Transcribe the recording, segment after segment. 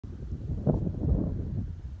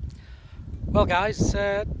Well guys,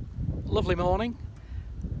 lovely morning,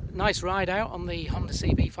 nice ride out on the Honda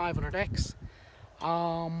CB500X.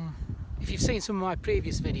 If you've seen some of my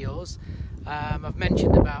previous videos, I've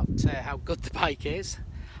mentioned about how good the bike is,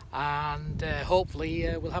 and hopefully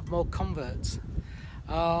we'll have more converts.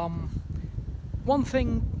 One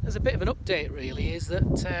thing as a bit of an update really is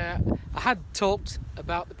that I had talked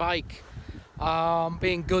about the bike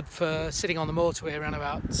being good for sitting on the motorway around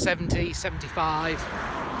about 70-75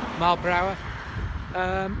 mile per hour.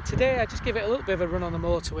 Today I just give it a little bit of a run on the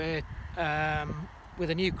motorway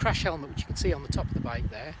with a new crash helmet, which you can see on the top of the bike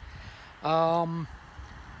there. And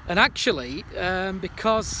actually,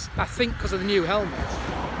 because of the new helmet,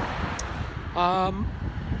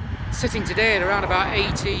 sitting today at around about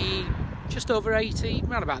 80, just over 80,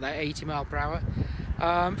 around about that 80 mile per hour,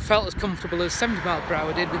 felt as comfortable as 70 mile per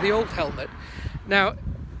hour did with the old helmet. Now,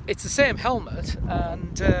 it's the same helmet,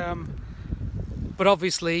 and but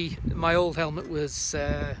obviously my old helmet was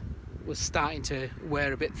starting to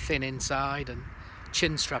wear a bit thin inside, and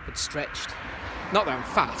chin strap had stretched. Not that I'm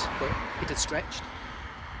fat, but it had stretched.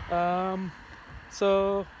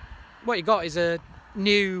 So what you got is a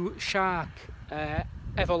new Shark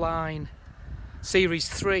Evoline Series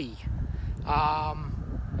 3.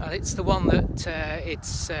 And it's the one that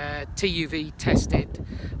it's TUV tested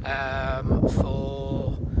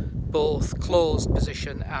for both closed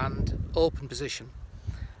position and open position.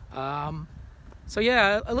 So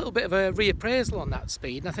yeah, a little bit of a reappraisal on that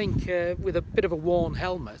speed, and I think with a bit of a worn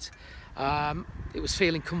helmet it was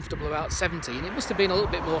feeling comfortable about 70, and it must have been a little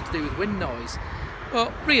bit more to do with wind noise.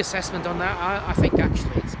 But reassessment on that, I think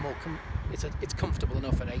actually it's comfortable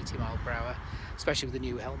enough at 80 mile per hour, especially with the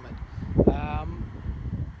new helmet.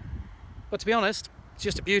 But to be honest, it's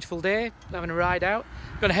just a beautiful day, having a ride out.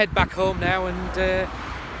 I'm going to head back home now, and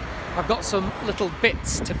I've got some little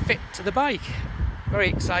bits to fit to the bike. Very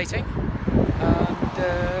exciting, and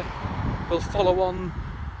we'll follow on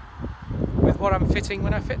with what I'm fitting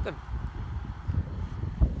when I fit them.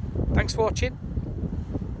 Thanks for watching.